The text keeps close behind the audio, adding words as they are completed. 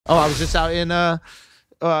Oh, I was just out in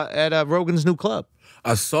at Rogan's new club.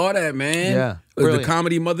 I saw that, man. Yeah, the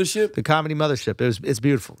Comedy Mothership. The Comedy Mothership. It's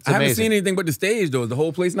beautiful. It's I haven't amazing. seen anything but the stage though. Is the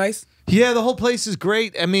whole place nice? Yeah, the whole place is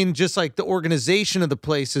great. I mean, just like the organization of the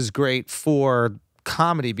place is great for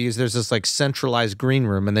comedy because there's this like centralized green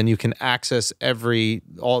room, and then you can access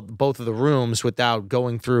both of the rooms without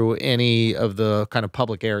going through any of the kind of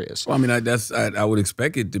public areas. Well, I mean, I would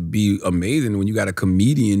expect it to be amazing when you got a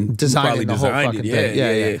comedian designing the whole fucking thing.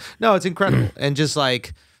 Yeah. No, it's incredible, and just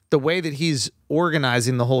like the way that he's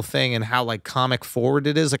organizing the whole thing and how like comic forward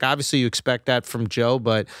it is. Like obviously you expect that from Joe,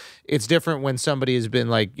 but it's different when somebody has been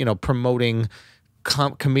like, you know, promoting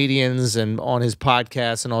comedians and on his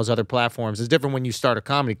podcast and all his other platforms. It's different when you start a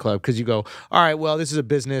comedy club because you go, all right, well, this is a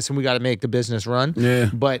business and we got to make the business run. Yeah.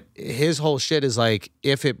 But his whole shit is like,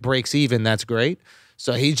 if it breaks even, that's great.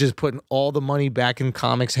 So he's just putting all the money back in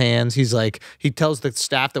comics' hands. He's like, he tells the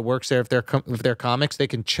staff that works there if they're comics, they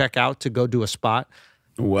can check out to go do a spot.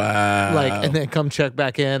 Wow. Like, and then come check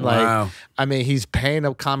back in. Like, wow. I mean, he's paying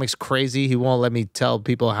up comics crazy. He won't let me tell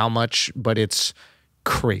people how much, but it's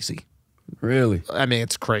crazy. Really? I mean,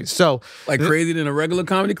 it's crazy. So, like crazy than a regular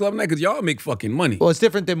comedy club night? Because y'all make fucking money. Well, it's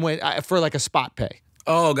different than when for like a spot pay.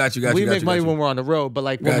 Oh, got you. We make money when we're on the road, but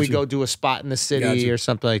like when we go do a spot in the city or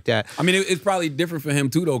something like that. I mean, it's probably different for him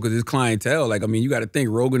too, though, because his clientele. Like, I mean, you got to think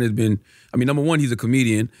Rogan has been. I mean, number one, he's a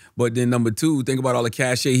comedian, but then number two, think about all the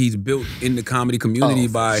cachet he's built in the comedy community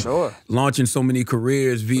by launching so many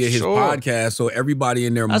careers via his podcast. So everybody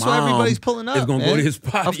in their That's why everybody's pulling up. Is gonna go to his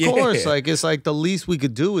podcast. Of course, like it's like the least we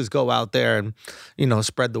could do is go out there and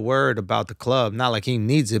spread the word about the club. Not like he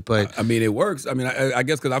needs it, but I mean, it works. I mean, I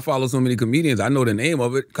guess because I follow so many comedians, I know the name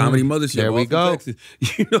of it. Comedy Mothership. There we go. Texas.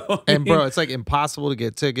 You know what I mean? Bro, it's like impossible to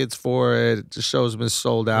get tickets for it. The show's been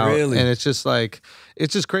sold out. Really? And it's just like,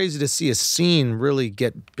 it's just crazy to see a scene really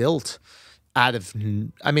get built out of,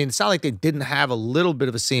 I mean, it's not like they didn't have a little bit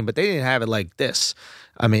of a scene, but they didn't have it like this.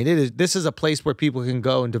 I mean, this is a place where people can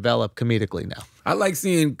go and develop comedically now. I like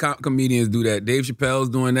seeing comedians do that. Dave Chappelle's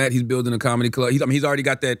doing that. He's building a comedy club. He's already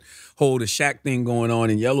got that whole the Shack thing going on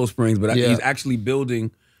in Yellow Springs, but he's actually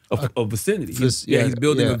building a vicinity. He's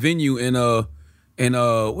building a venue in where's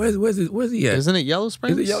he at? Isn't it Yellow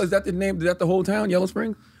Springs? Is that the name? Is that the whole town, Yellow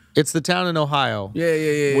Springs? It's the town in Ohio.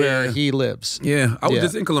 Yeah. Where he lives. Yeah, I was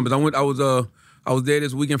just in Columbus. I was there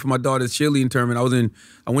this weekend for my daughter's cheerleading tournament.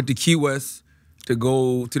 I went to Key West to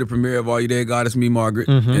go to the premiere of Are You There, God? It's Me, Margaret.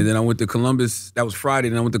 And then I went to Columbus. That was Friday.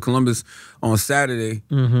 And I went to Columbus on Saturday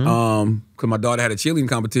because my daughter had a cheerleading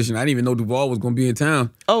competition. I didn't even know Duval was going to be in town.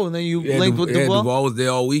 Oh, and then you linked with Duval? Yeah, Duval was there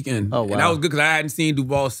all weekend. Oh, wow. And that was good because I hadn't seen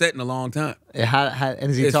Duval set in a long time.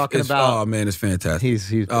 And is he talking about? Oh, man, it's fantastic.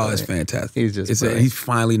 It's fantastic. He's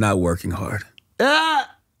finally not working hard.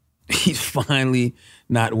 He's finally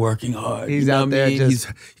not working hard. He's out there just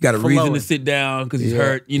he got a reason to sit down because he's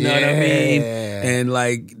hurt. You know what I mean? And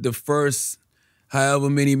like the first however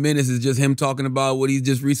many minutes is just him talking about what he's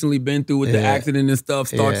just recently been through with the accident and stuff.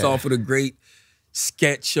 Starts off with a great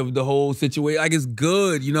sketch of the whole situation. Like it's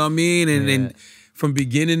good, you know what I mean? And then from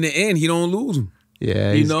beginning to end, he don't lose him.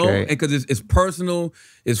 Yeah, you know, and because it's personal,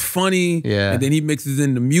 it's funny, and then he mixes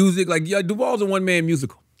in the music. Like Duval's a one-man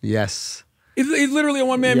musical. Yes. He's literally a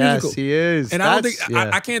one-man musical. Yes, he is. And I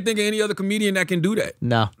can't think of any other comedian that can do that.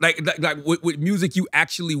 No. Like with music you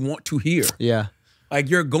actually want to hear. Yeah. Like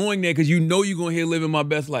you're going there because you know you're going to hear Living My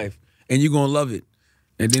Best Life and you're going to love it.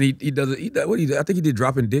 And then he does it. What he did? I think he did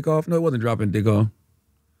Dropping Dick Off. No, it wasn't Dropping Dick Off.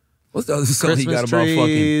 What's the other song he got about fucking?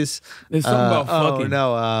 There's something about fucking.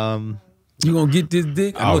 Oh, no. You going to get this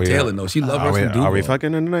dick? I know Taylor knows. She loves her some Duval. Are we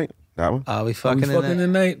fucking in the night? That one? Are we fucking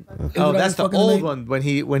tonight? Oh, that's the old one when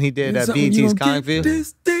he did BET's Comic View.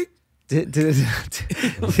 This dick. This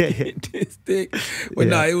dick. But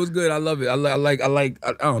nah, it was good. I love it. I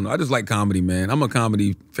don't know. I just like comedy, man. I'm a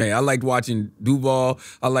comedy fan. I like watching Duval.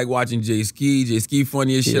 I like watching Jay Ski. Jay Ski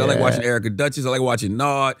funny as shit. I like watching Erica Duchess. I like watching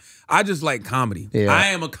Nod. I just like comedy. Yeah. I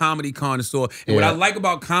am a comedy connoisseur. And what I like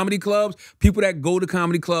about comedy clubs, people that go to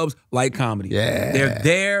comedy clubs like comedy. Yeah. They're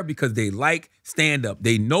there because they like stand-up.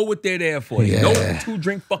 They know what they're there for. They know it's a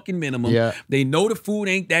 2-drink fucking minimum. Yeah. They know the food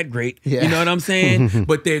ain't that great. Yeah. You know what I'm saying?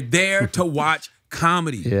 But they're there to watch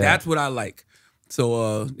comedy. Yeah. That's what I like.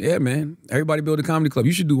 So, yeah, man. Everybody build a comedy club.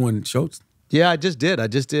 You should do one, Schulz. Yeah, I just did.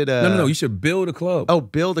 No. You should build a club. Oh,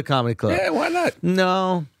 build a comedy club. Yeah, why not?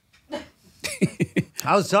 No.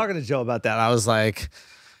 I was talking to Joe about that. I was like,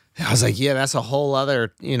 yeah, that's a whole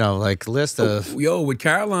other, list of. Yo, with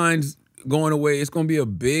Caroline's going away, it's going to be a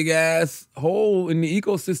big ass hole in the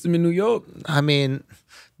ecosystem in New York. I mean,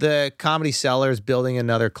 the Comedy Cellar is building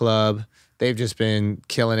another club. they've just been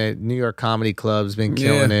killing it. New York comedy clubs been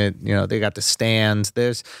killing it. You know, they got the Stands.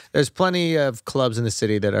 There's plenty of clubs in the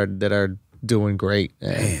city that are doing great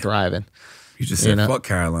and thriving. You just said fuck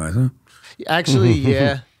Caroline, huh? Actually,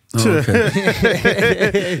 yeah. Oh, okay.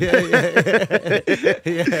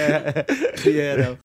 yeah. No.